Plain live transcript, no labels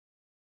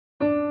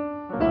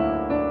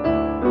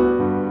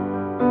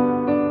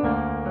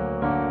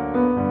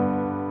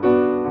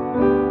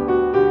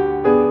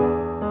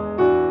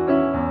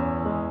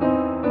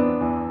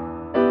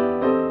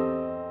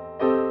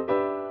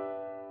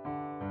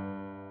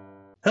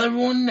Hello,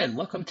 everyone, and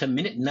welcome to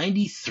minute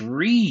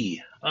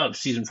 93 of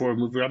season 4 of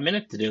MovieRob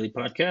Minute, the daily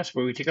podcast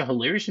where we take a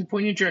hilarious and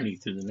poignant journey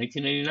through the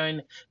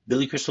 1989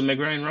 Billy Crystal Meg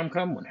Ryan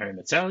rom-com When Harry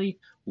Met Sally,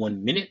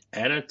 1 minute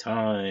at a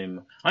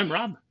time. I'm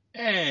Rob,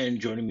 and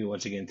joining me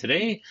once again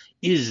today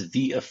is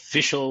the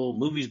official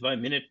Movies by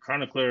Minute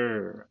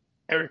chronicler,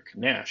 Eric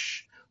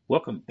Nash.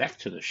 Welcome back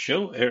to the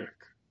show, Eric.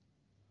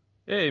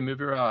 Hey,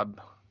 MovieRob.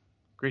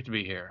 Great to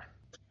be here.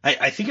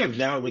 I think I've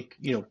now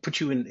put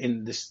you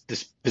in this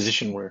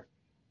position where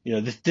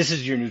this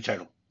is your new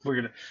title. We're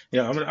gonna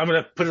I'm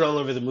gonna put it all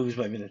over the Movies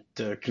by Minute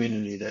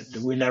community that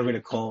we're now gonna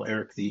call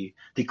Eric the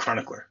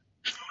chronicler.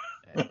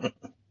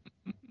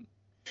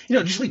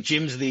 Just like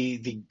Jim's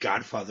the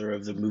godfather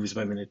of the Movies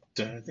by Minute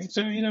thing.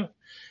 So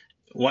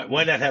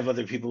why not have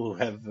other people who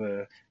have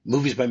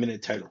Movies by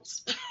Minute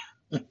titles?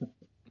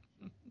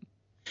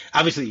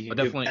 Obviously, But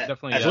definitely,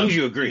 as long as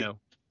you agree.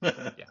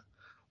 Yeah.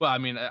 Well, I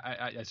mean,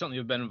 I certainly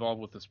have been involved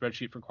with the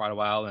spreadsheet for quite a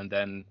while, and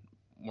then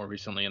more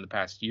recently, in the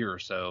past year or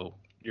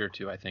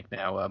two, I think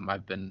now,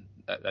 I've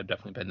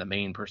definitely been the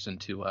main person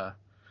to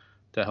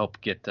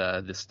help get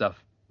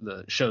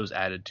the shows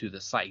added to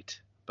the site.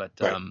 But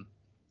Right.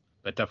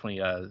 but definitely,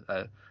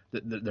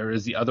 there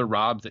is the other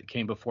Rob that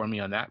came before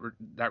me on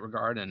that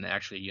regard, and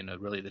actually,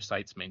 really the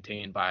site's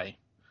maintained by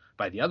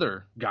the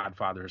other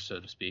godfathers, so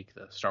to speak,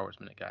 the Star Wars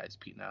Minute guys,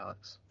 Pete and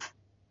Alex.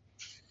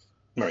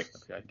 Right.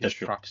 Okay, I guess That's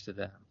true. props to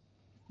them.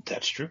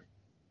 That's true.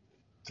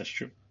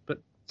 But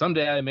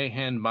someday I may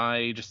hand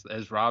just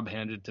as Rob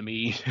handed to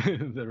me,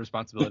 the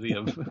responsibility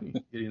of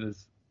getting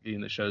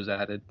the shows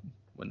added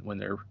when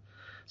their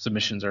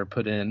submissions are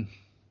put in.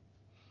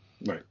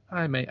 Right.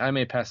 I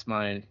may pass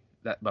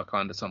that buck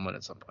on to someone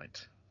at some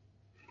point.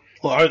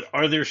 Well,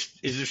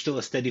 is there still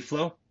a steady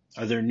flow?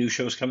 Are there new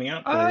shows coming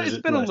out? Or is It's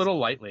it been a less? little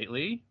light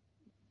lately.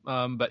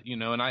 But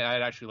and I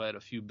had actually let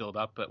a few build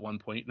up at one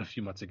point a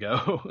few months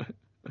ago.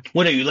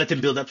 What, you let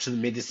them build up so they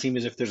made it seem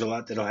as if there's a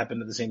lot that'll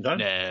happen at the same time?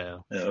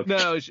 No, Oh, okay.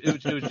 no,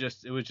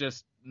 it was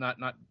just not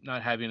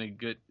having a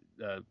good,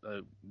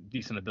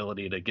 decent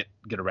ability to get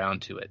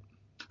around to it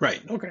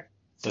Right. Okay.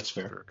 That's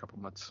fair. for a couple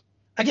months.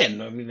 Again,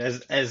 I mean,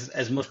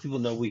 as most people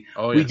know, we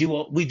Oh we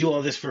yeah, do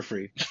all this for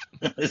free,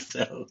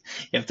 so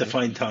you have to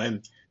find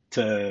time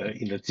to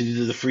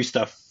do the free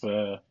stuff,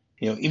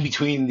 in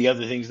between the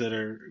other things that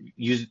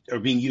are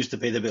being used to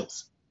pay the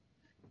bills.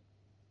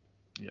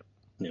 yep.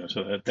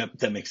 So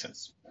that makes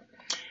sense.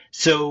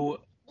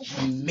 So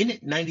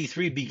minute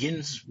 93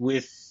 begins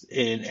with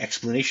an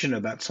explanation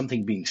about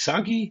something being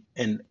soggy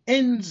and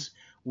ends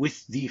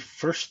with the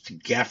first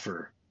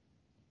gaffer.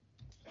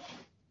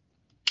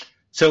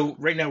 So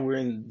right now we're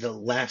in the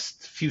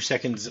last few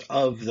seconds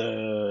of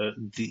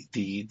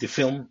the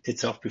film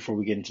itself before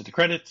we get into the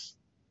credits.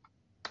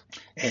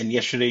 And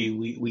yesterday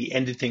we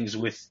ended things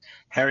with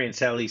Harry and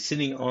Sally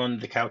sitting on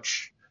the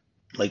couch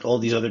like all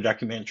these other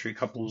documentary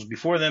couples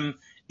before them,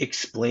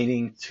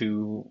 explaining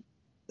to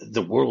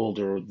the world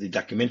or the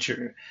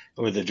documentary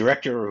or the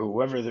director or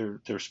whoever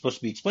they're supposed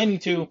to be explaining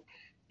to,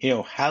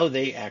 how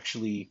they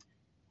actually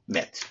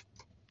met,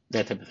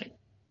 that type of thing.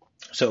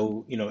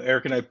 So,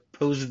 Eric and I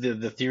posed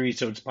the theory,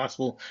 so it's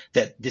possible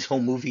that this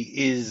whole movie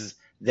is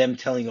them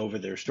telling over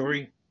their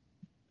story.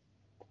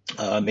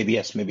 Maybe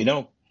yes, maybe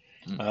no.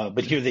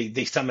 But here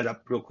they sum it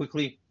up real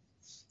quickly.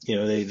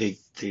 They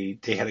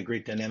had a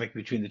great dynamic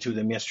between the two of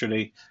them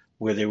yesterday,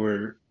 where they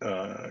were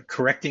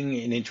correcting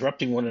and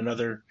interrupting one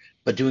another,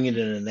 but doing it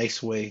in a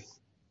nice way.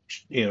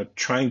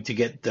 Trying to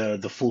get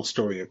the full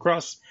story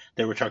across.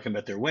 They were talking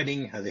about their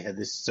wedding, how they had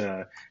this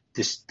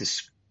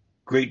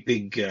great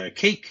big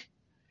cake,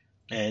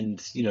 and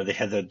they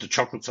had the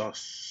chocolate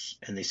sauce,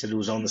 and they said it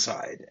was on the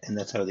side, and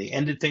that's how they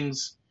ended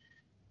things.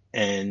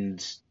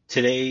 And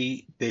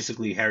today,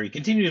 basically, Harry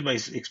continues by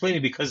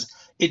explaining because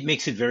it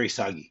makes it very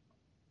soggy.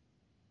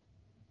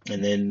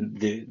 And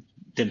then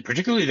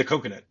particularly the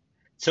coconut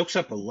soaks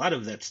up a lot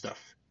of that stuff.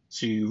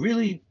 So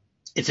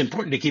it's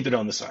important to keep it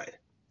on the side,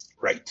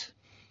 right?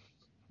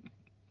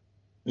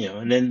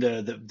 And then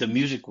the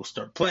music will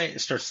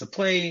starts to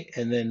play,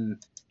 and then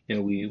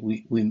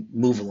we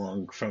move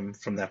along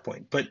from that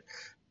point. But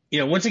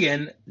once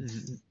again,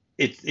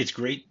 it's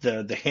great,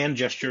 the hand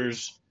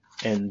gestures,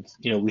 and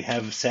we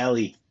have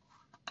Sally,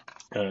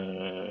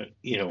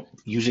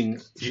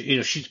 using,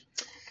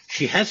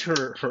 she has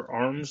her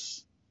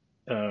arms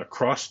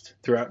crossed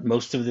throughout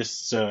most of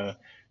this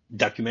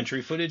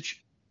documentary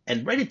footage,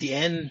 and right at the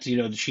end,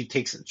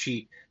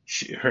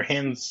 her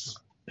hands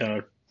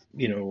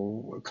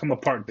come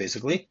apart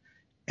basically,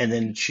 and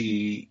then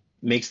she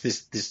makes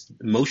this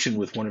motion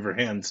with one of her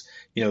hands,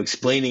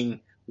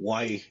 explaining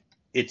why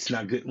it's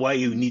not good, why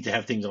you need to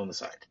have things on the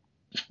side.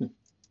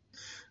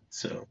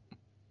 So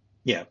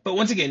yeah, but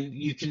once again,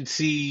 you can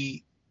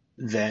see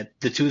that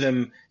the two of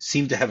them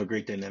seem to have a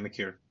great dynamic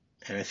here,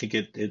 and I think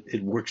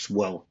it works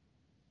well.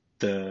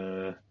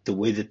 The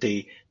way that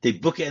they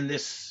bookend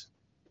this,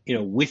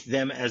 with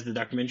them as the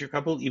documentary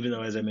couple, even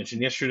though, as I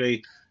mentioned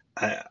yesterday,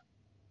 I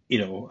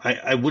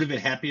would have been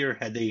happier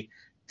had they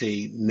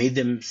made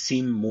them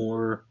seem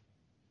more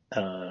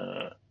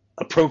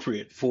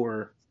appropriate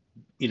for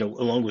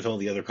along with all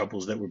the other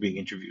couples that were being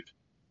interviewed,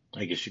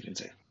 I guess you can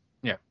say.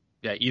 Yeah,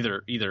 yeah.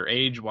 Either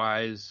age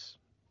wise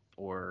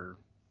or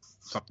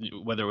something.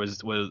 Whether it was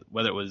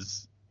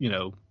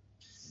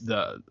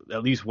the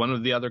at least one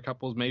of the other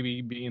couples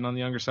maybe being on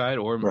the younger side,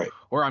 Right.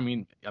 or I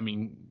mean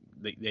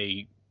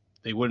they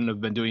wouldn't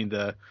have been doing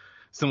the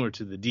similar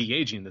to the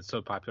de-aging that's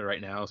so popular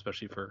right now,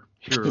 especially for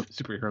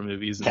superhero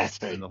movies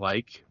That's right. and the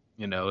like.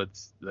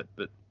 It's that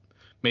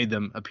made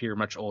them appear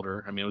much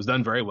older. I mean, it was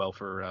done very well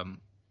for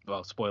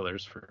well,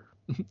 spoilers for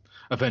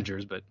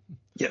Avengers, but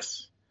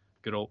Yes.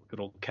 good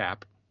old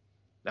Cap.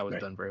 That was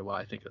Right. done very well.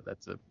 I think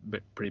that's a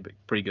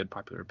pretty good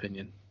popular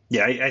opinion.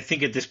 Yeah, I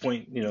think at this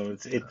point,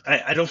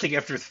 I don't think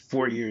after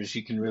 4 years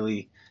you can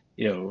really,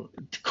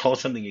 call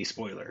something a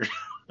spoiler.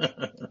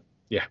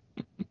 Yeah,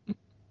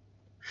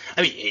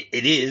 I mean,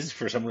 it is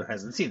for someone who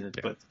hasn't seen it,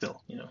 yeah, but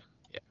still, yeah.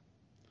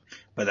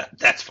 but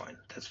that's fine.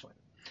 That's fine.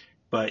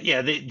 But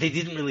yeah, they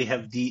didn't really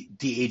have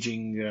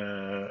de-aging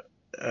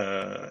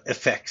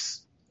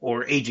effects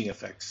or aging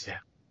effects Yeah.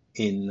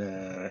 in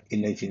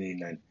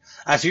 1989.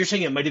 So you're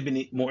saying it might have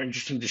been more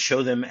interesting to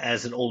show them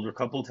as an older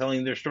couple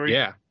telling their story?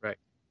 Yeah, right.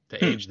 To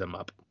Hmm. age them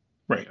up.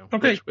 Right.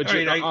 Okay. Which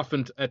All right.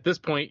 often at this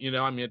point,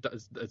 I mean,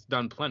 it's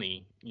done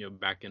plenty,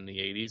 back in the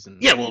 80s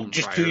and Yeah. Well, even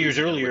just prior, 2 years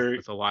earlier,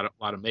 with a lot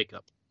of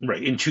makeup.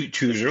 right? In two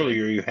years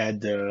earlier, you had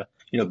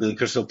Billy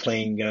Crystal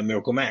playing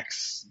Miracle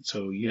Max,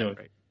 so Yeah,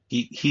 right.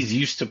 he's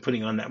used to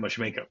putting on that much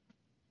makeup.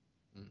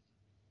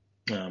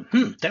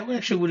 That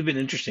would have been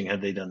interesting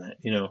had they done that.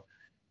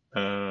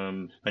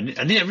 I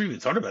never even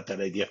thought about that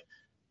idea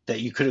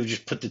that you could have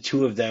just put the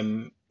two of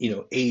them,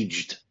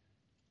 aged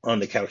on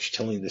the couch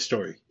telling the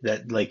story.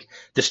 That like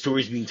the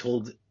story's being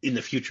told in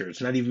the future. It's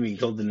not even being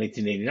told in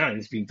 1989.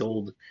 It's being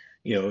told,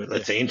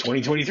 let's say in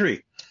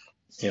 2023.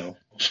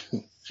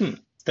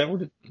 That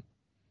would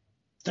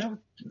that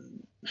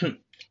would.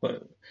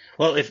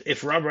 Well,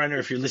 if Rob Reiner,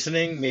 if you're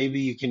listening,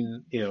 maybe you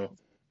can,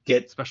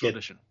 Special get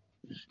edition.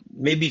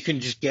 maybe you can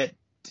just get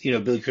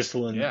Billy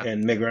Crystal Yeah.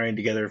 and Meg Ryan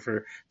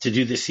together to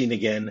do this scene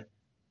again,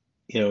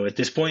 at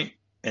this point,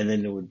 and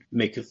then it would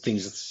make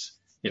things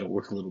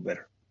work a little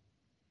better.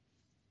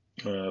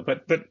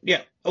 But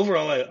yeah,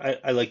 overall,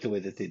 I like the way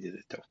that they did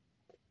it though.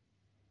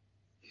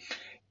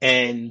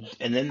 And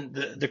then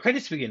the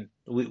credits begin.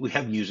 We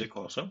have music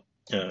also.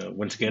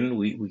 Once again,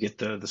 we get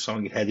the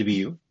song "It Had to Be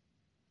You,"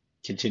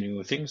 continuing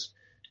with things,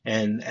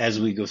 and as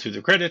we go through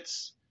the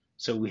credits,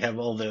 so we have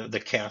all the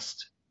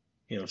cast.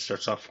 It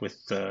starts off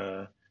with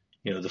the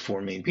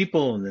four main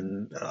people, and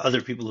then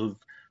other people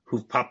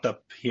who've popped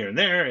up here and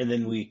there, and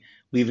then we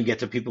even get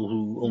to people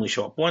who only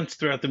show up once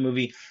throughout the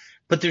movie.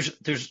 But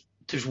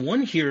there's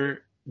one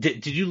here.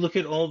 Did you look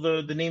at all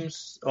the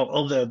names,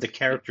 all the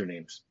character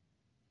names?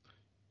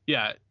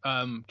 Yeah.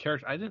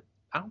 Character. I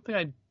don't think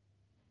I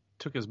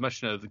took as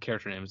much note of the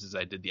character names as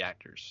I did the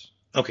actors.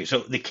 Okay, so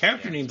the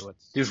character Yeah, names. so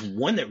There's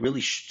one that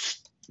really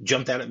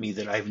jumped out at me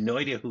that I have no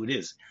idea who it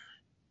is.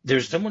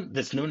 There's someone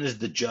that's known as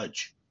the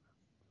judge.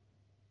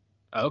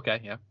 Oh,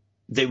 okay. Yeah.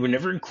 They were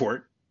never in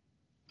court.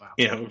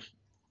 Wow.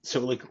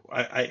 So like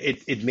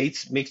it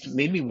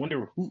made me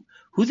wonder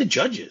who the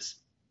judge is.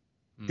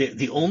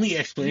 The only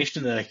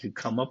explanation that I could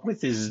come up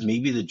with is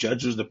maybe the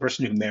judge was the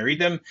person who married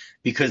them,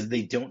 because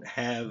they don't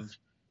have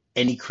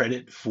any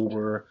credit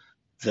for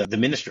the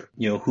minister,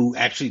 who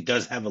actually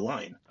does have a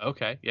line.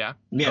 Okay. Yeah.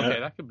 Yeah. Okay.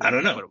 That could be I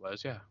don't know what it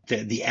was. Yeah.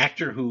 The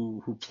actor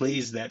who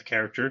plays that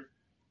character.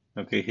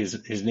 Okay,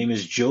 his name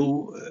is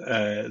Joe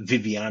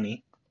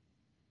Viviani.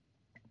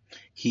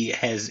 He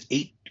has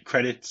 8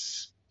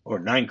 credits or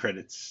 9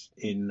 credits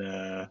in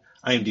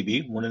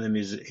IMDb. One of them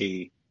is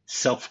a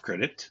self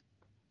credit.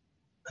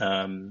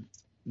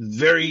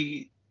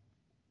 Very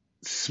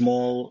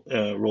small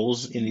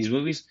roles in these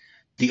movies.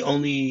 The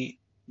only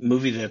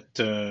movie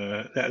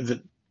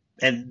that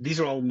and these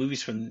are all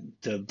movies from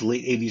the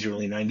late 80s,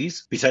 early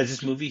 90s. Besides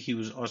this movie, he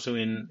was also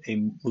in a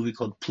movie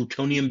called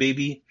Plutonium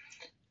Baby,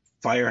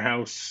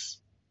 Firehouse,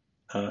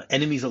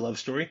 Enemies: A Love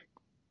Story,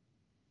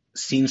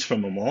 Scenes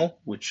from a Mall,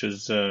 which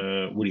is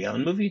a Woody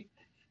Allen movie,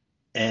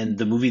 and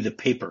the movie The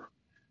Paper.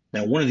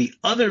 Now, his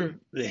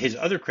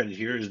other credit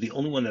here is the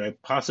only one that I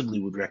possibly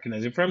would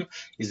recognize him from,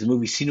 is the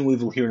movie See No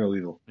Evil, Hear No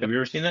Evil. Have you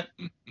ever seen that?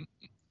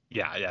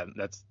 Yeah.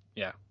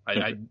 Yeah.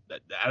 I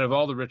out of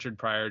all the Richard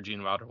Pryor,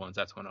 Gene Wilder ones,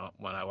 that's one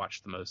I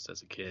watched the most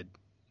as a kid.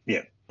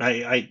 Yeah,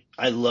 I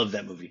love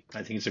that movie.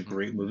 I think it's a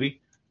great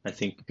movie. I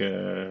think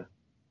that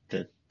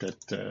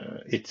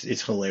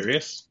it's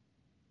hilarious.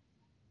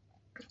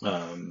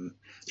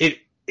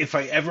 If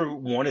I ever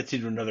wanted to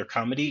do another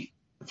comedy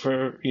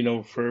for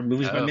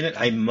Movies by Minute,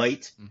 I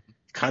might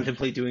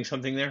contemplate doing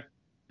something there,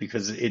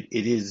 because it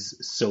is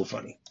so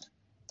funny,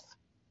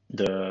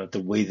 the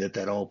way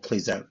that all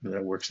plays out,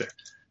 that works there.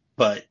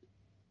 But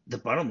the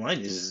bottom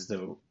line is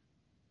though,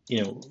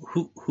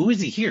 who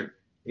is he here?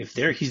 If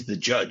there, he's the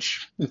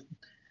judge.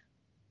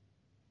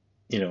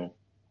 You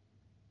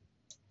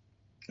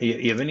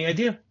have any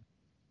idea?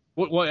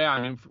 Well, yeah.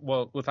 I mean,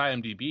 with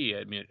IMDb,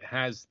 I mean, it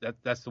has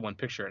that's the one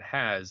picture it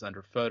has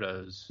under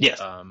photos.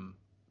 Yes.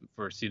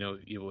 for See No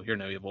Evil, Hear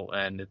No Evil,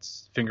 and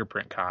it's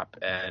Fingerprint Cop,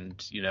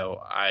 and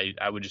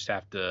I would just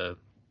have to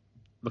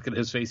look at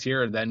his face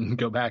here and then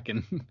go back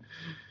and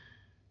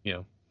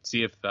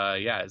see if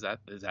is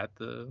that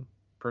the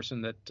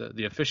person that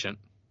the efficient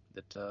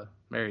that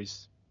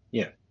marries.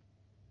 Yeah.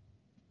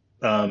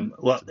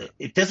 Well,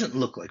 it doesn't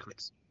look like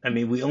this. I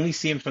mean, we only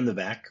see him from the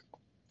back.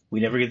 We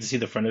never get to see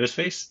the front of his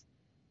face,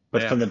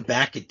 but from the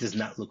back, it does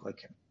not look like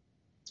him.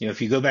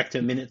 If you go back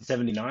to minute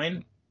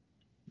 79,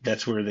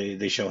 that's where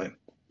they show him.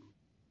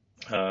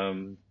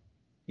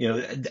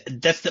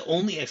 That's the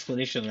only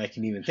explanation I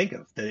can even think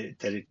of,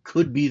 that it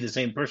could be the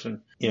same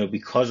person,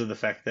 because of the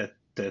fact that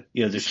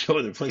there's no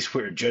other place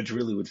where a judge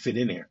really would fit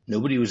in here.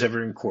 Nobody was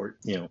ever in court.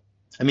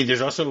 I mean,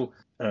 there's also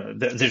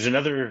there's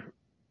another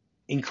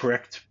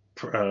incorrect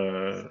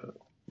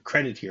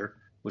credit here,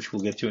 which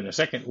we'll get to in a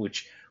second,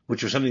 which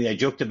was something I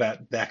joked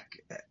about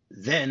back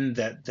then,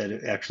 that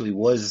it actually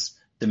was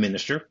the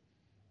minister.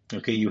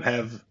 Okay, you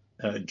have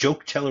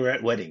joke teller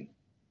at wedding.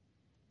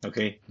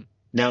 Okay,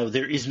 now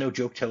there is no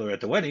joke teller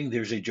at the wedding.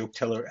 There's a joke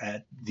teller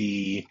at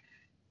the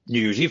New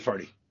Year's Eve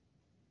party.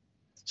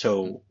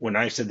 So when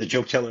I said the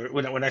joke teller,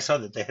 when I saw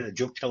that they had a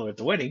joke teller at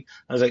the wedding,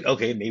 I was like,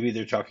 okay, maybe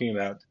they're talking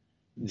about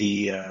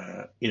the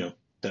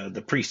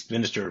the priest,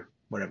 minister,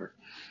 whatever.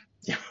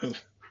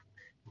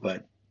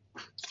 But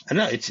I don't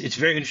know. It's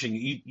very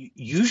interesting.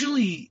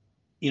 Usually,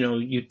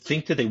 you'd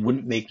think that they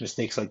wouldn't make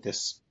mistakes like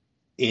this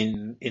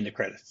in the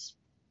credits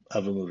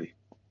of a movie.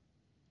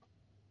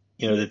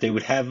 That they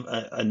would have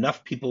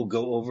enough people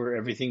go over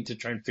everything to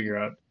try and figure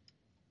out,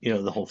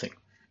 the whole thing.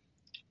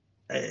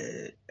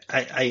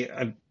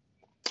 I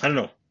don't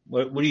know.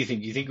 What do you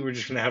think? Do you think we're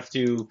just going to have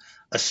to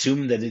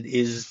assume that it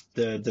is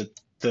the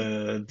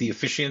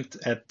officiant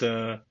at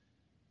the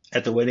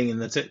wedding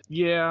and that's it?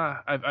 Yeah,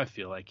 I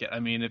feel like it. I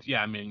mean,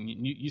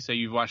 you say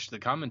you've watched the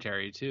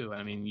commentary too.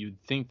 I mean,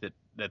 you'd think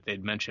that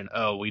they'd mention,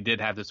 oh, we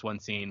did have this one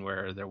scene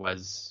where there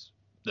was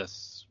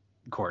this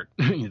court.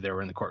 They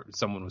were in the court.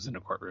 Someone was in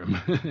a courtroom.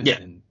 Yeah.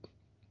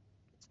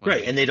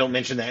 Right, and they don't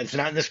mention that. It's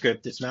not in the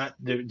script. It's not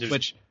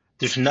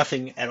there's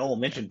nothing at all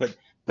mentioned.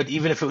 But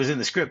even if it was in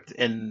the script,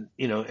 and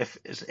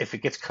if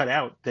it gets cut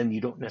out, then you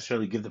don't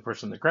necessarily give the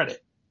person the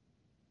credit.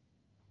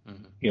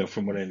 Mm-hmm.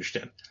 From what I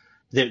understand,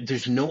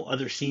 there's no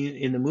other scene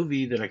in the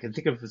movie that I can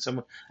think of with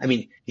someone. I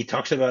mean, he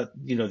talks about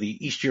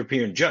the East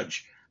European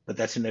judge, but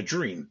that's in a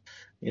dream.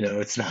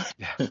 It's not,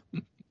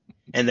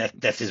 and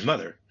that's his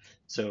mother.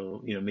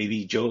 So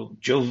maybe Joe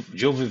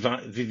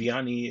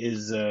Viviani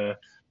is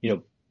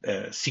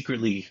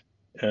secretly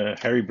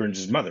Harry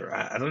Burns' mother.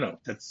 I don't know.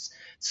 It's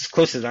as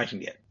close as I can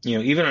get.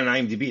 Even on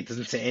IMDb, it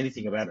doesn't say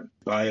anything about him,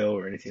 bio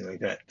or anything like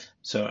that.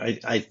 So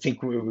I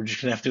think we're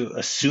just gonna have to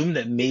assume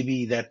that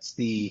maybe that's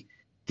the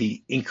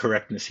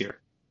incorrectness here.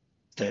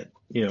 That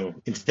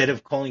instead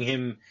of calling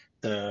him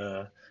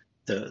the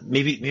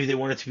maybe they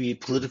want it to be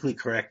politically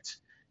correct,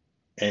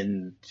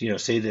 and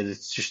say that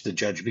it's just the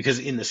judge, because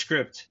in the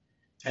script,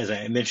 as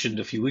I mentioned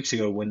a few weeks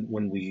ago,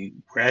 when we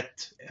were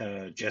at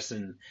Jess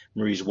and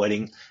Marie's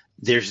wedding,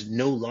 there's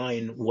no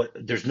line.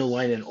 There's no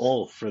line at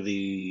all for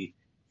the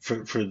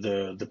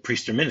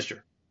priest or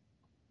minister.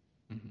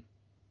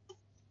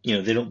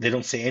 Mm-hmm. They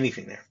don't say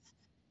anything there.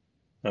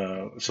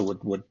 So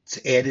what's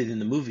added in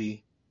the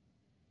movie,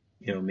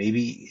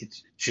 maybe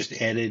it's just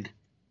added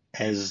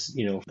as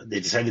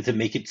they decided to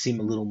make it seem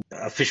a little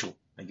official,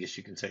 I guess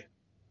you can say.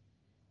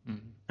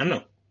 Mm-hmm. I don't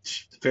know.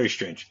 It's very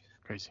strange.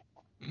 Crazy.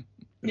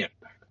 Yeah.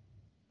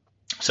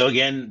 So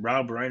again,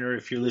 Rob Reiner,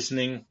 if you're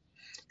listening,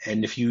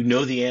 and if you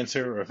know the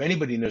answer, or if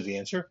anybody knows the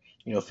answer,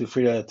 feel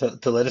free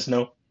to let us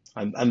know.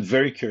 I'm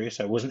very curious.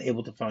 I wasn't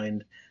able to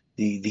find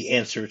the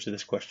answer to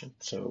this question.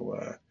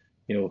 So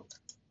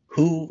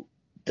who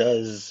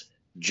does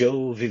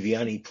Joe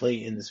Viviani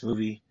play in this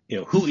movie?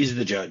 Who is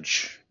the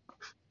judge?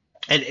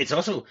 And it's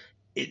also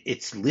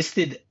it's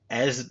listed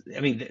as,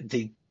 I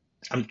mean,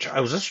 I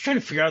was also trying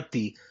to figure out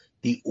the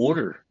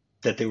order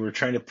that they were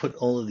trying to put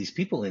all of these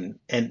people in,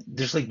 and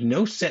there's like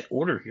no set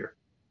order here.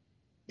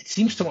 It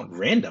seems somewhat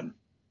random,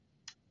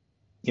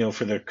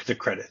 for the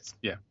credits.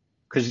 Yeah.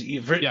 Because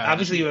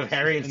obviously you have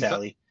Harry and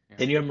Sally,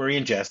 then you have Marie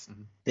and Jess,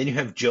 mm-hmm. then you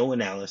have Joe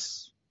and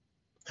Alice.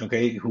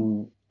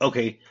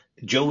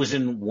 Joe was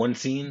in one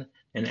scene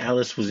and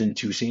Alice was in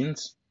two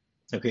scenes.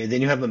 Okay,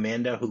 then you have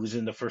Amanda, who was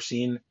in the first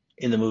scene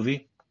in the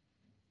movie.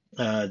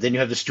 Then you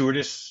have the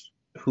stewardess,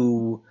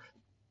 who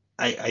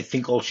I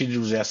think all she did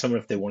was ask someone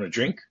if they want a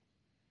drink.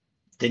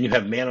 Then you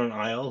have Man on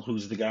Aisle,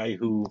 who's the guy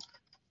who,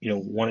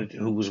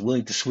 who was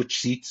willing to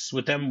switch seats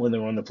with them when they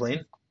were on the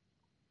plane.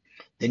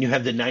 Then you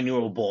have the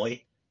 9-year-old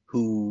boy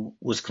who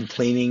was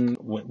complaining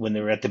when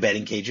they were at the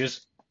batting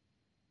cages.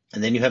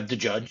 And then you have the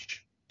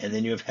judge, and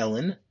then you have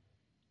Helen,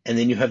 and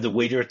then you have the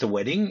waiter at the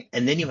wedding,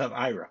 and then you have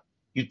Ira.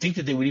 You'd think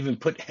that they would even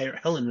put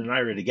Helen and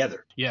Ira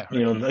together. Yeah.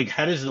 Like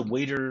how does the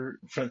waiter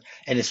from,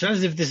 and it's not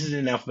as if this is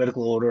in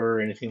alphabetical order or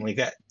anything like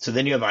that. So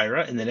then you have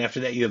Ira, and then after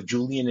that you have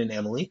Julian and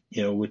Emily,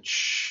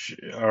 which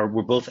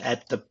were both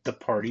at the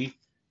party,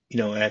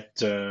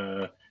 at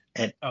oh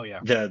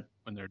yeah,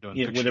 when they're doing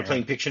when they're Pictionary.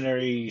 playing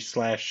Pictionary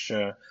slash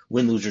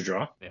win, lose, or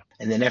draw. Yeah.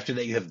 And then after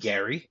that, you have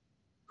Gary,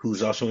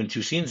 who's also in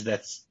two scenes.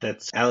 That's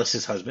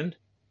Alice's husband,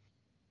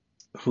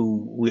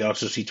 who we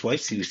also see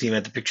twice. We see him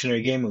at the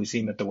Pictionary game, and we see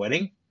him at the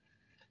wedding.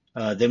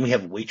 Then we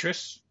have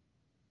Waitress.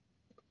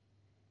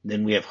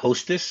 Then we have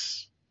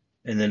Hostess,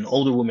 and then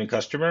Older Woman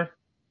Customer,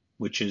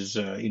 which is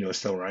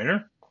Estelle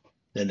Reiner.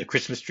 Then the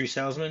Christmas Tree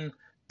Salesman.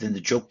 Then the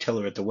Joke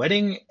Teller at the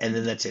wedding, and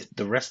then that's it.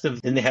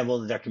 Then they have all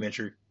the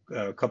documentary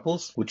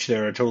couples, which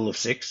there are a total of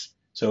 6.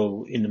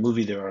 So in the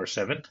movie there are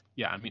 7.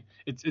 Yeah, I mean,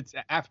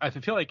 I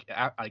feel like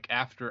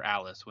after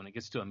Alice, when it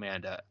gets to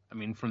Amanda, I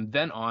mean, from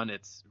then on,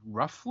 it's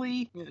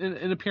roughly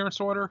in appearance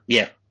order.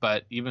 Yeah.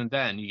 But even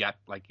then, you got,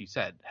 like you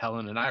said,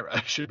 Helen and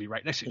Ira should be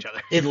right next to each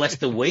other. Unless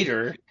the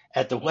waiter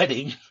at the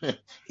wedding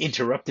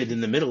interrupted in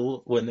the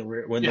middle when they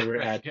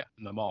were at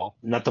the mall.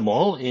 Not the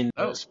mall, in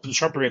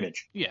Sharper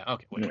Image. Yeah.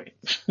 Okay. Wait.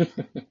 Right.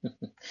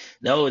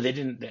 No, they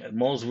didn't.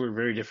 Malls were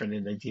very different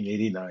in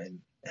 1989,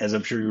 as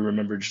I'm sure you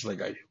remember, just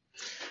like I do.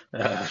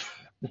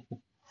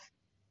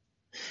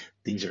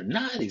 Things are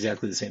not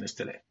exactly the same as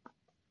today.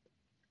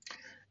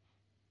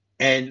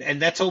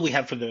 And that's all we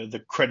have for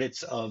the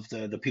credits of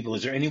the people.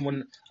 Is there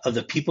anyone of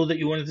the people that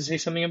you wanted to say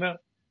something about?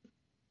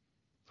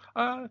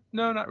 No,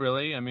 not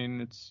really. I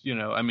mean,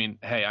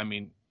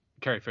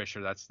 Carrie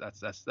Fisher. That's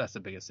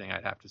the biggest thing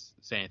I'd have to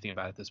say anything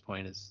about at this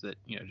point, is that,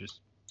 just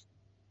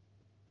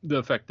the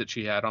effect that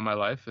she had on my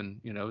life,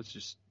 and it's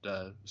just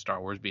Star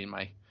Wars being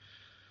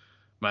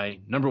my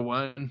number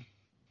one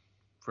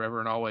forever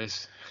and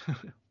always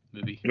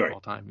movie of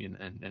all time,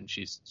 and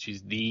she's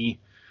the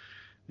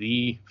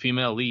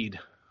female lead.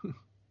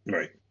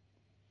 Right.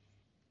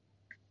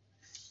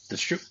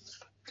 That's true.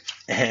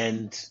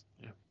 And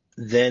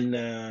then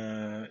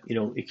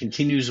it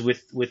continues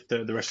with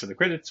the rest of the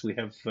credits. We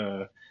have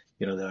the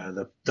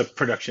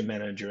production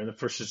manager and the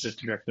first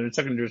assistant director and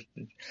second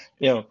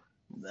director.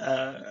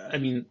 I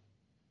mean,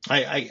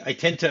 I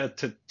tend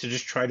to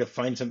just try to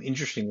find some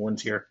interesting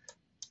ones here,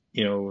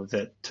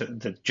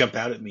 that jump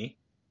out at me,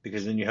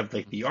 because then you have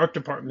like the art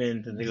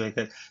department and things like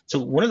that. So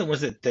one of the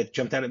ones that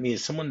jumped out at me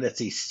is someone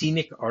that's a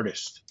scenic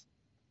artist.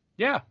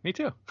 Yeah, me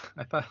too.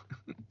 I thought,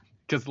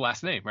 because the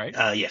last name, right?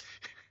 Yes.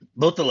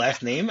 Both the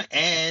last name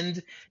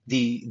and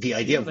the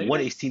idea of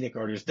what a scenic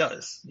artist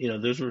does.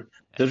 Those are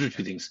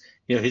two things.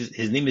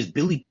 His name is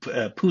Billy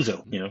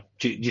Puzo.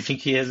 Do you think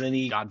he has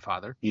any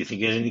Godfather? Do you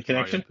think he has any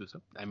connection?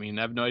 I mean,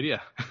 I have no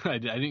idea. I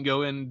didn't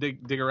go in and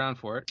dig around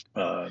for it.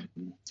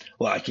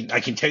 Well, I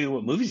can tell you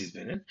what movies he's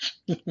been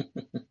in.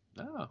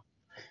 Oh,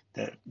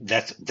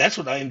 that's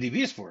what IMDb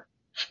is for.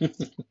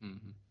 Mm-hmm.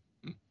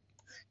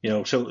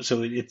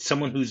 So it's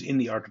someone who's in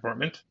the art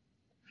department.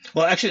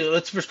 Well, actually,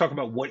 let's first talk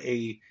about what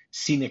a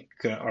scenic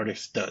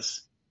artist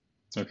does.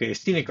 Okay, a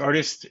scenic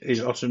artist is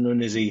also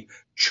known as a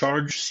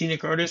charge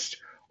scenic artist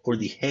or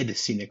the head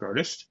scenic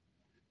artist.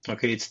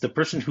 Okay, it's the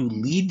person who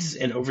leads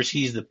and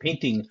oversees the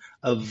painting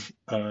of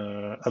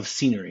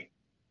scenery.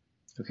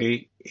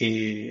 Okay,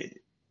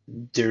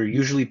 they're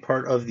usually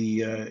part of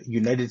the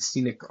United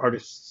Scenic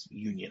Artists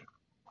Union.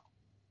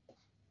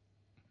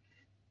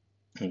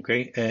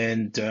 Okay,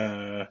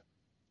 and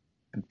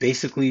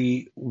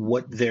basically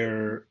what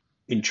they're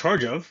in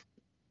charge of.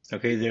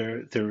 Okay,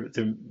 their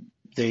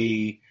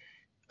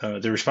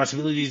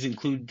responsibilities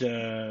include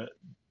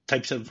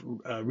types of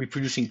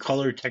reproducing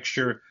color,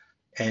 texture,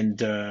 and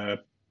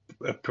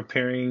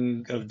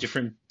preparing of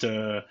different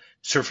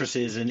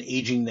surfaces and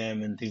aging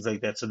them and things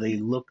like that, so they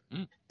look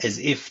as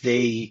if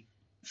they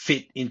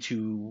fit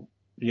into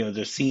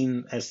the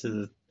scene. As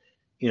to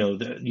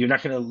you're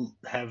not going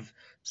to have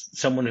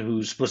someone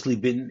who's supposedly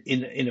been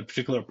in a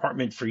particular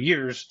apartment for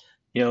years.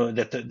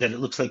 That it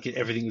looks like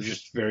everything is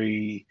just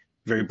very,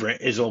 very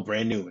is all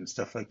brand new and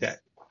stuff like that.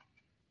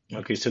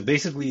 Okay, so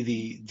basically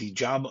the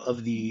job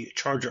of the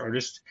charge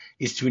artist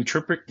is to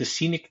interpret the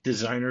scenic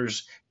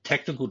designer's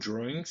technical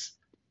drawings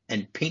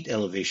and paint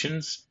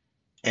elevations,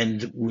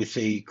 and with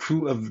a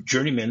crew of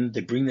journeymen,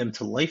 they bring them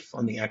to life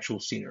on the actual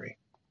scenery.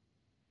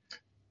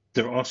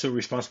 They're also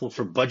responsible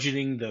for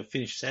budgeting the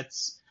finished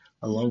sets,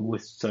 along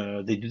with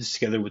they do this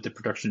together with the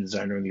production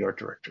designer and the art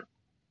director.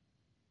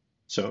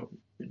 So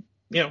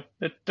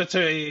that's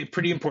a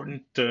pretty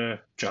important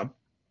job.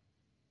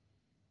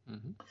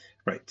 Mm-hmm.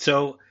 Right.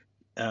 So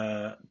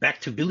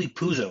back to Billy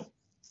Puzo,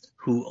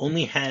 who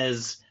only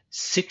has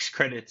 6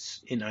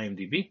 credits in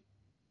IMDb.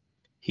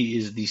 He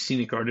is the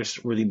scenic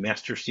artist, or the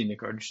master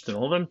scenic artist in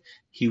all of them.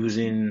 He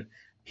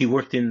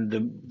worked in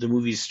the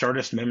movies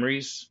Stardust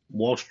Memories,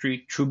 Wall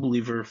Street, True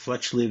Believer,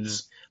 Fletch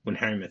Lives, When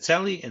Harry Met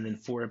Sally, and then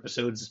 4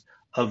 episodes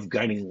of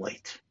Guiding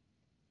Light.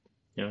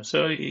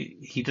 So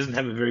he doesn't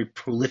have a very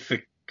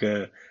prolific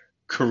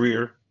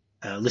career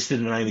listed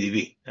in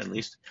IMDb, at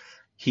least.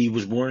 He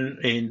was born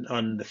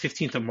on the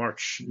 15th of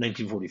March,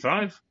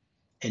 1945,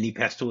 and he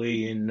passed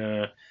away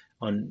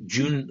on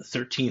June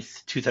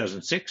 13th,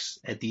 2006,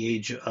 at the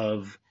age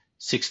of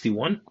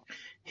 61.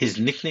 His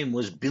nickname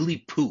was Billy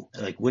Pooh,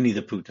 like Winnie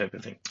the Pooh type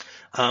of thing.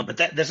 But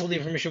that's all the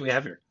information we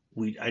have here.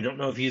 I don't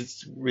know if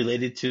he's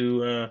related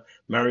to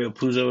Mario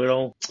Puzo at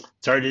all.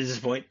 Sorry to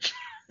disappoint.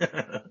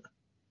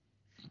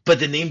 But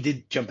the name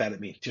did jump out at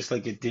me, just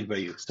like it did by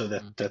you. So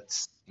Mm.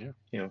 that's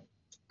Yeah.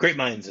 great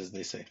minds, as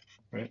they say,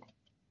 right?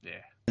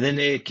 Yeah. And then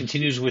it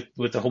continues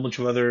with a whole bunch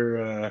of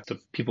other the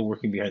people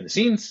working behind the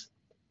scenes.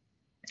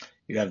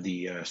 You have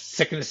the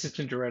second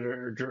assistant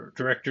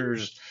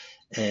directors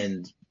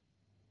and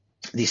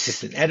the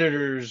assistant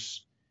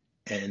editors.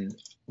 And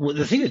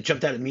the thing that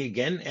jumped out at me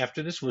again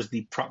after this was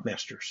the prop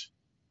masters.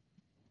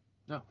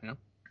 No. Yeah.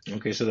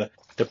 Okay, so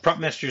the prop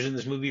masters in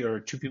this movie are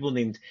two people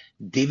named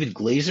David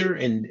Glazer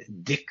and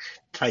Dick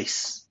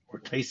Tice, or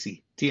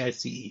Ticey,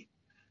 Tice,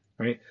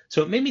 right?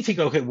 So it made me think,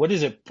 okay, what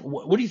is it?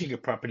 What do you think a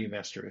property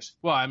master is?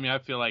 Well, I mean, I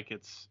feel like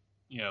it's,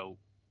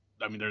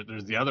 I mean,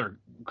 there's the other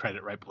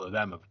credit right below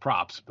them of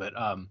props, but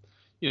I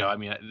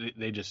mean,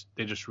 they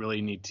just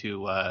really need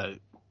to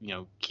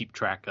keep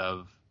track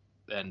of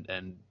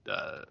and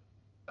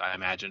I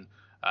imagine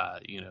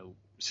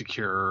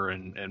secure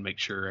and make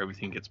sure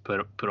everything gets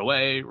put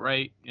away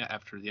right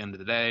after the end of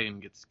the day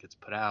and gets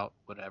put out,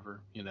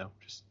 whatever,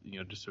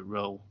 just a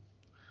real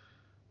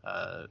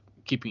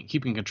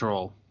keeping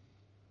control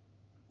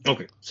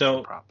Okay, of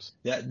so props.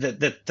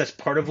 that's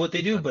part of what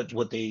they do, but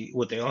what they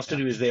also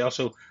Yeah. do is they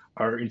also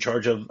are in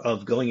charge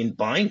of going and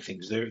buying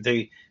things. They're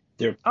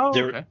Oh,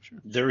 they're okay, sure.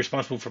 they're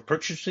responsible for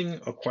purchasing,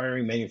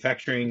 acquiring,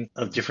 manufacturing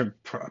of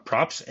different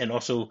props, and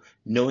also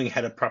knowing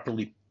how to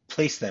properly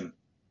place them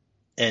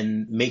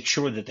and make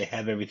sure that they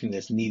have everything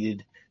that's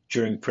needed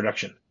during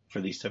production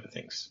for these type of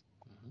things.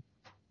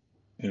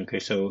 Okay,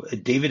 so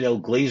David L.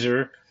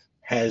 Glazer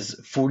has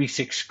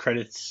 46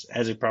 credits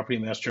as a property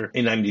master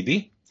in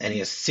IMDb, and he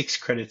has 6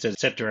 credits as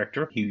set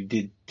director. He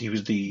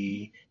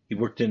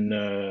worked in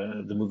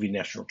the movie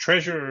National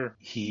Treasure.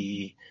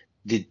 He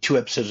did 2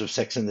 episodes of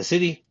Sex and the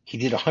City. He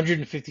did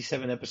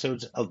 157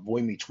 episodes of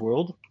Boy Meets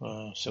World.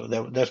 So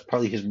that's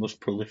probably his most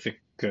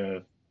prolific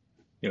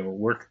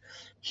work.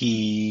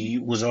 He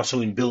was also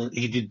in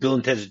He did Bill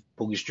and Ted's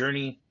Bogus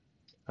Journey,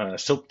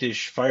 Soap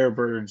Dish,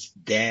 Firebirds,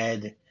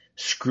 Dad,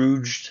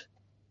 Scrooged,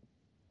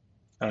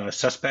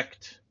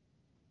 Suspect,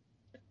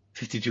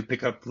 52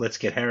 Pickup, Let's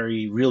Get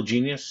Harry, Real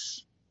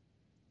Genius,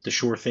 The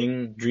Sure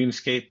Thing,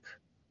 Dreamscape,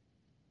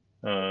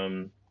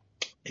 and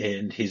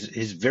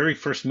his very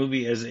first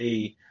movie as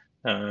a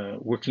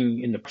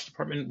working in the press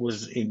department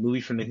was a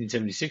movie from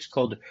 1976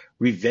 called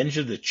Revenge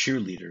of the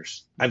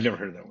Cheerleaders. I've never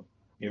heard of that one.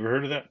 You ever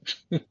heard of that?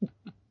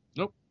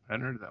 Nope, I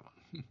hadn't heard of that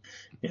one.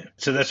 Yeah,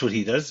 so that's what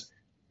he does,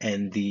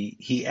 and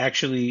he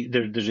actually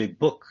there's a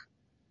book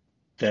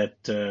that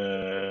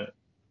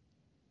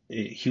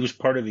he was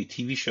part of a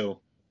TV show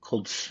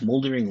called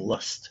Smoldering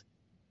Lust,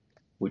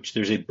 which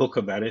there's a book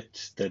about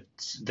it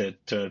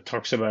that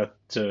talks about.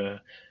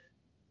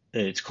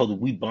 It's called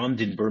We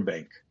Bombed in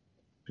Burbank.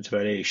 It's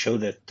about a show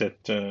that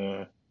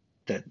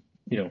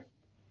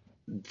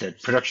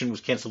production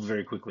was canceled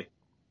very quickly.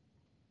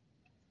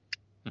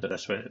 So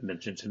that's what it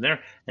mentions in there.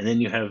 And then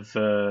you have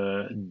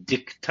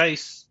Dick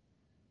Tice,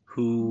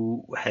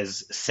 who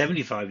has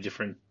 75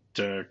 different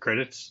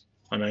credits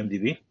on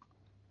IMDb.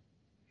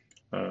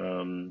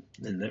 And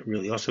that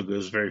really also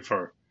goes very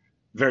far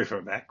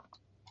back.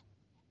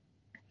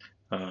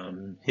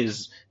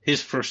 His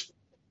first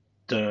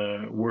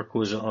work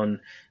was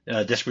on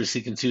Desperate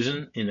Seeking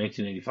Susan in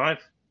 1985.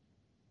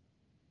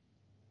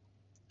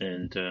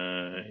 And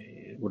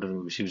what other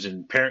movies? He was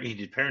in He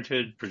did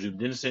Parenthood,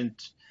 Presumed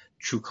Innocent,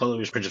 True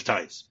Colors, Prince of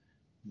Tides,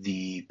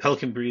 The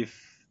Pelican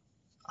Brief,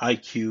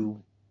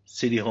 IQ,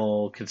 City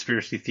Hall,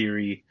 Conspiracy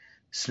Theory,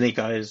 Snake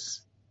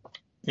Eyes.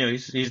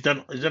 He's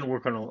done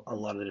work on a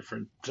lot of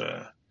different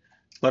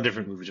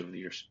movies over the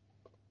years.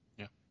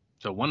 Yeah.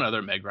 So one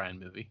other Meg Ryan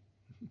movie.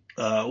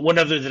 One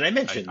other that I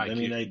mentioned. I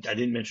mean, I IQ.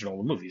 didn't mention all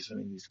the movies. I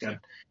mean, he's got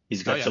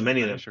Oh, yeah. so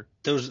many of them. Sure.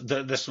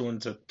 That's the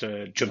ones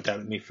that jumped out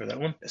at me for that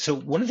one. So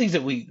one of the things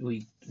that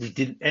we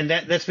did, and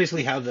that's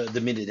basically how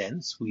the minute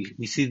ends.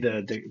 We see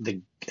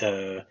the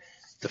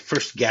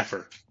first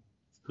gaffer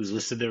who's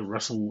listed there,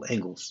 Russell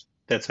Engels.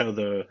 That's how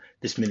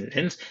this minute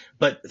ends.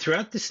 But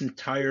throughout this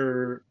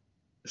entire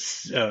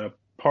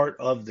part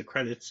of the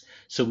credits,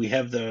 so we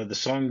have the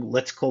song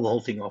 "Let's Call the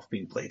Whole Thing Off"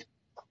 being played.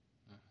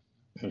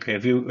 Okay,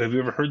 have you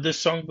ever heard this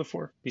song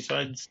before?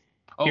 Besides,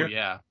 here?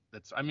 Yeah,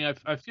 that's. I mean,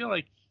 I feel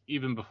like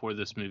even before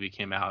this movie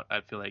came out,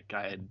 I feel like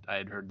I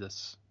had heard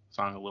this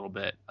song a little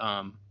bit,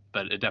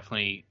 but it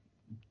definitely,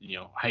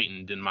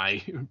 heightened in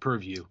my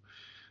purview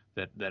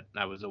that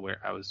I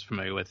was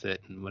familiar with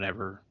it, and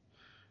whenever,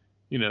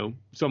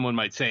 someone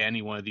might say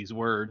any one of these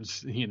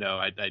words,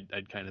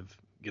 I'd kind of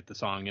get the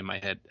song in my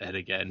head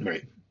again.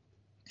 Right.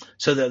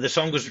 So the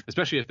song was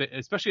especially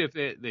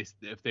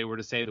if they were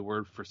to say the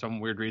word for some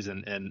weird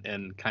reason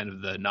and kind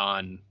of the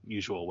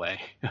non-usual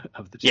way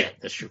of the two. Yeah,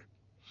 that's true.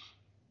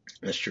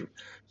 That's true.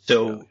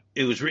 So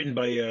it was written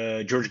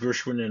by George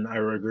Gershwin and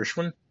Ira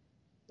Gershwin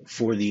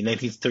for the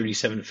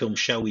 1937 film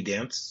Shall We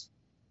Dance,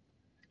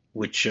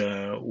 which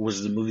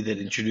was the movie that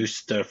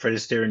introduced Fred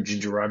Astaire and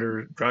Ginger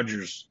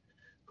Rogers,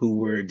 who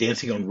were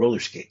dancing on roller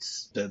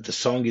skates. The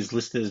song is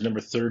listed as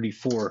number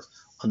 34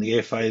 on the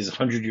AFI's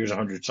 100 Years,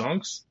 100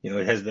 Songs.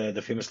 It has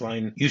the famous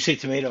line, "You say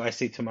tomato, I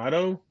say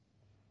tomato."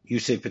 You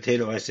say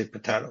potato, I say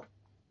potato.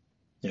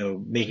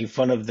 Making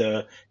fun of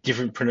the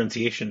different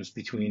pronunciations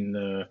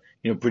between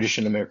British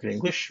and American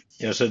English.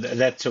 So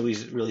that's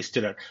always really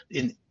stood out.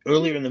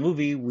 Earlier in the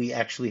movie, we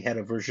actually had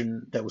a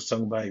version that was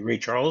sung by Ray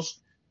Charles,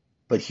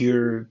 but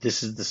here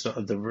this is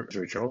the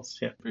Ray Charles.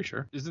 Yeah, Pretty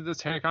sure. Isn't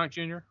this Harry Connick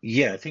Jr.?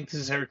 yeah, I think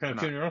this is Harry Connick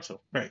Jr. also.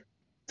 Right.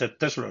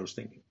 That's what I was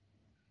thinking.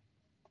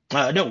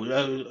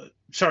 No,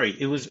 sorry,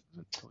 it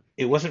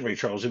wasn't Ray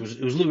Charles. It was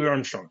Louis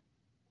Armstrong.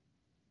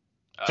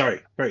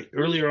 Sorry, right.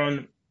 Earlier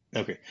on.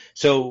 Okay,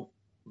 so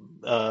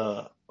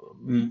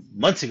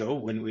months ago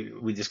when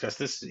we discussed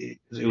this, it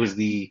was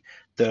the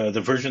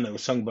version that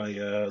was sung by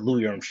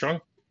Louis Armstrong,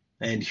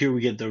 and here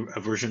we get a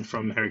version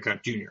from Harry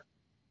Connick Jr.,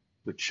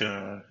 which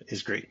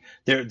is great.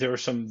 There are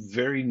some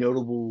very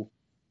notable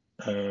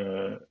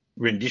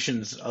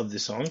renditions of the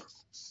song.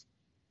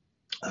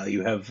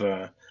 You have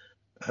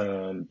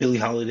Billie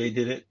Holiday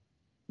did it.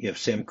 You have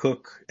Sam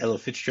Cooke, Ella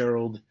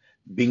Fitzgerald,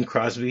 Bing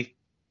Crosby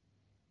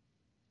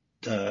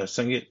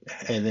sung it,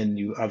 and then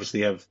you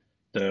obviously have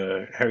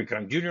the Harry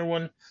Connick Jr.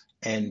 one.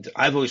 And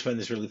I've always found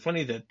this really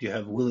funny that you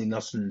have Willie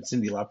Nelson and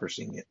Cyndi Lauper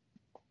singing it.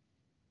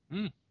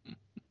 Mm.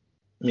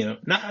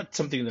 Not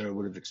something that I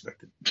would have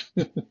expected.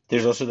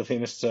 There's also the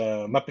famous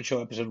Muppet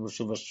Show episode where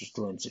Sylvester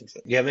Stallone sings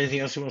it. Do you have anything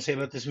else you want to say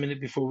about this minute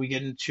before we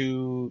get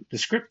into the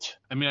script?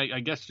 I mean,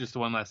 I guess just the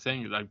one last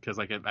thing, because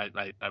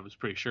I was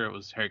pretty sure it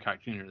was Harry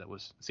Connick Jr. that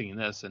was singing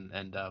this, and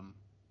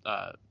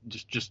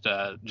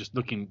just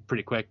looking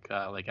pretty quick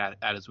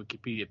at his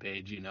Wikipedia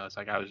page, it's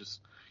like I was just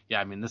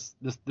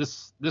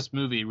this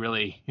movie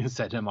really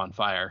set him on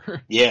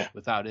fire. Yeah.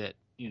 Without it,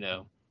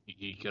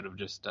 he could have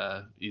just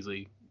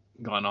easily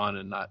gone on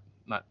and not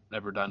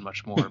ever done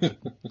much more.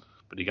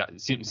 But he got.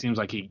 It seems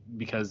like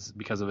because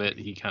of it,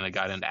 he kind of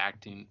got into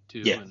acting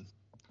too, and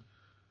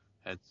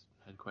had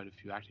quite a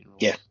few acting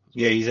roles.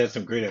 Yeah, he's had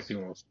some great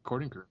acting roles.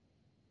 Recording crew.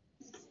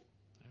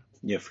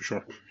 Yeah, for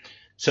sure.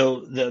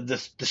 So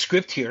the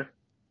script here,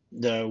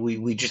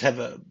 we just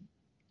have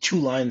two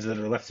lines that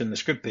are left in the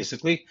script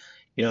basically.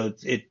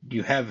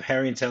 You have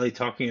Harry and Sally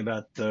talking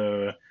about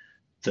the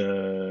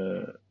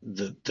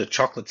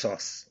chocolate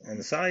sauce on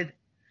the side,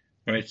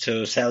 right?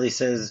 So Sally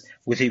says,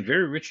 with a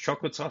very rich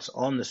chocolate sauce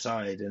on the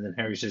side, and then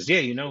Harry says,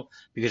 yeah,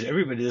 because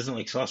everybody doesn't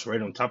like sauce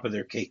right on top of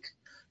their cake,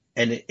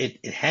 and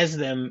it has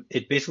them.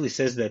 It basically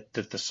says that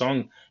the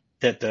song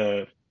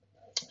it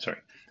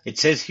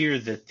says here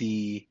that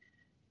the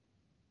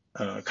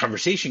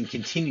conversation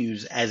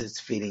continues as it's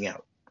fading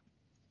out,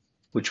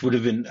 which would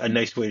have been a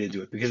nice way to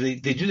do it, because they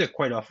do that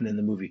quite often in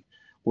the movie,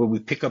 where we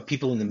pick up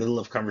people in the middle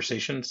of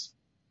conversations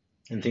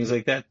and things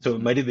like that. So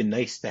it might have been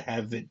nice to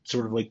have it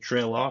sort of like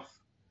trail off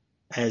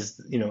as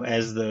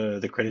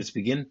the credits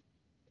begin,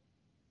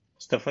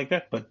 stuff like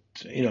that. But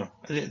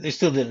they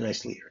still did it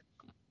nicely here.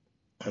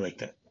 I like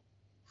that.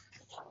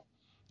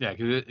 Yeah,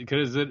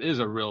 because it is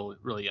a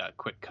really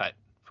quick cut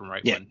from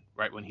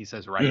right when he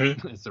says right.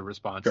 Mm-hmm. It's the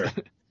response. Sure.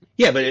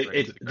 Yeah, but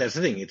that's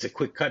the thing. It's a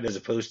quick cut as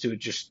opposed to it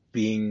just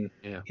being,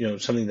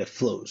 something that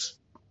flows,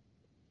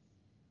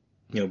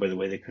 by the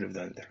way they could have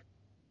done it there.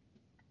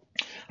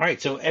 All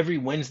right, so every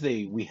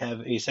Wednesday we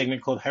have a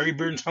segment called Harry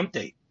Burns Hump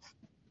Day,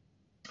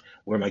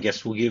 where my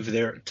guests will give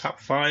their top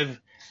 5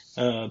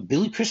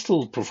 Billy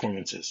Crystal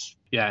performances.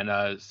 Yeah,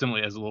 and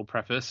similarly, as a little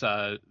preface,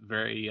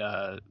 very,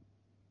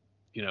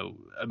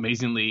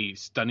 amazingly,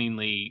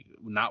 stunningly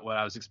not what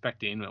I was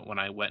expecting when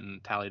I went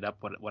and tallied up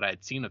what I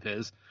had seen of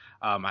his.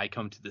 I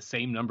come to the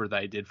same number that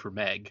I did for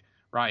Meg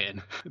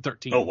Ryan,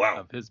 13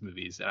 of his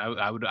movies, and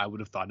I would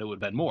have thought it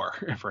would have been more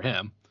for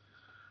him,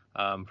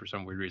 for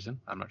some weird reason.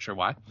 I'm not sure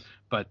why,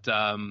 but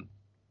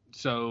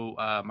so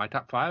my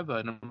top 5,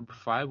 number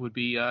 5 would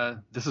be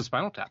This Is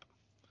Spinal Tap,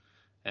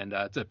 and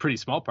it's a pretty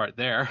small part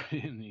there,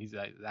 and he's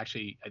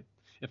actually.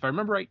 If I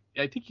remember right,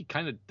 I think he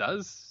kind of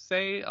does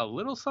say a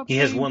little something. He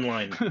has one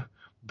line,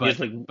 but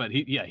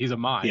he's a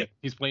mime. Yeah.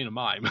 He's playing a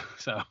mime.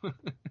 So,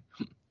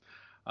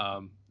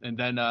 and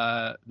then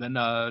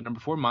number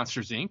 4,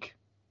 Monsters Inc.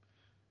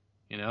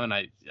 And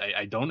I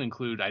don't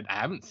include. I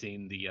haven't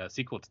seen the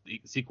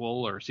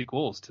sequel or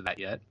sequels to that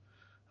yet.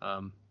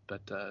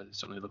 But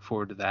certainly look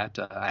forward to that.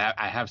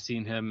 I have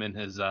seen him in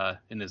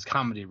his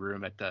comedy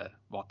room at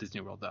Walt Disney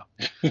World though.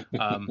 That's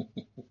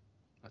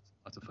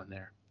lots of fun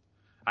there.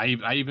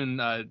 I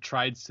even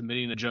tried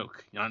submitting a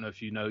joke. I don't know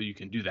if you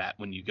can do that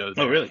when you go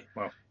there. Oh, really?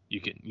 Wow. You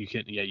can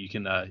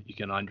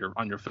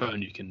on your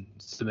phone you can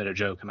submit a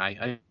joke, and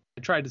I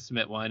tried to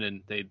submit one,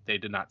 and they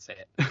did not say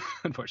it,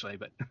 unfortunately.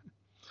 But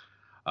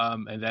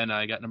and then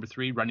I got number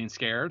 3, Running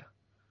Scared.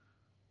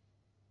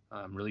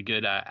 Really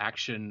good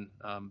action,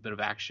 bit of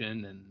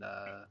action, and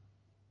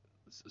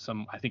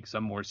some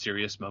more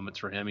serious moments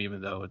for him,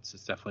 even though it's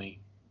definitely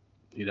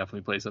he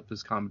definitely plays up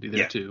his comedy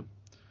there too.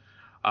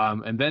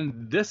 And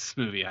then this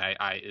movie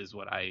is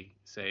what I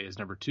say is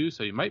number 2,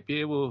 so you might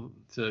be able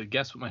to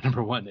guess what my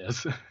number 1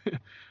 is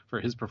for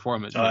his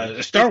performance.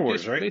 Star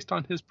Wars, right? Based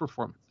on his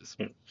performances.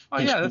 Oh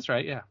yeah, that's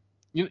right. Yeah,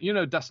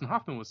 Dustin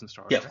Hoffman was in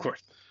Star Wars. Yeah, right? Of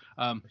course.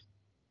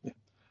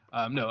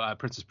 No,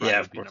 Princess Bride Yeah,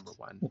 would of be course. number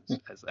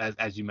one,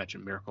 as you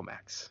mentioned, Miracle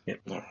Max. Yep.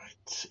 All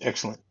right.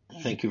 Excellent.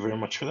 Thank you very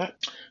much for that.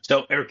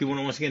 So, Eric, you want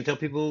to once again tell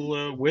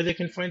people where they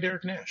can find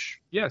Eric Nash?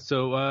 Yeah,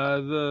 so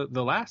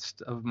the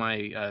last of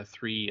my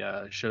three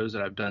shows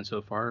that I've done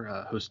so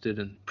far, hosted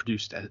and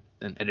produced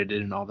and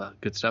edited and all the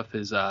good stuff,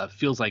 is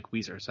Feels Like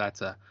Weezer. So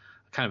that's a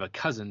kind of a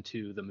cousin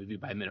to the Movie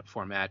by Minute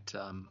format.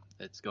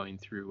 It's going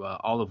through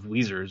all of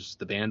Weezer's,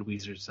 the band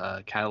Weezer's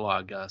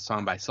catalog,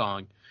 song by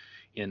song,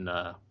 in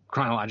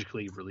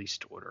chronologically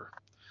released order.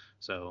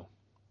 So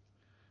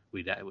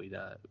we'd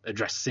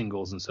address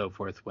singles and so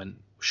forth when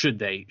should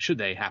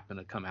they happen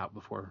to come out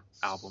before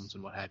albums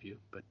and what have you.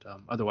 But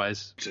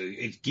otherwise, So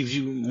it gives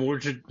you more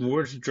to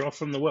draw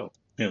from the well.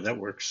 That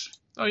works.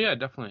 oh yeah,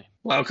 definitely.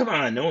 Well, come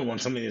on, no one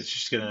wants something that's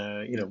just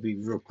gonna be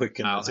real quick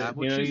and I'll that's have it.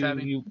 what she's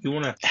having. You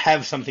want to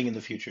have something in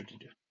the future to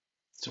do.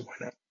 So why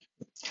not?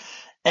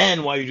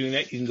 And while you're doing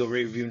that, you can go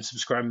rate, review, and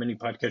subscribe to any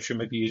podcast you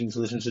might be using to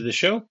listen to this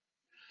show.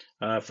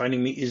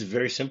 Finding me is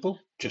very simple.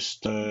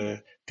 Just do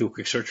a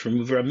quick search for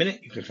MovieRob Minute.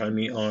 You can find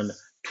me on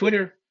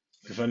Twitter.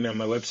 You can find me on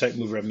my website,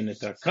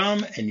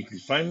 MovieRobMinute.com, and you can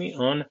find me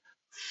on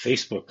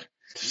Facebook.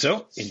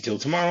 So, until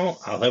tomorrow,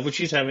 I'll have what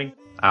she's having.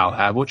 I'll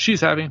have what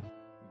she's having.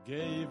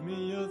 Gave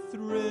me a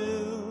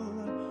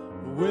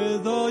thrill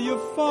with all your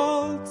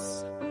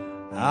faults.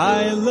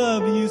 I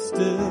love you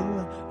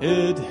still.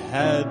 It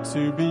had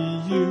to be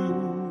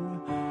you.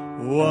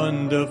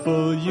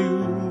 Wonderful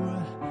you.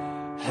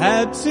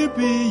 Had to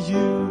be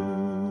you.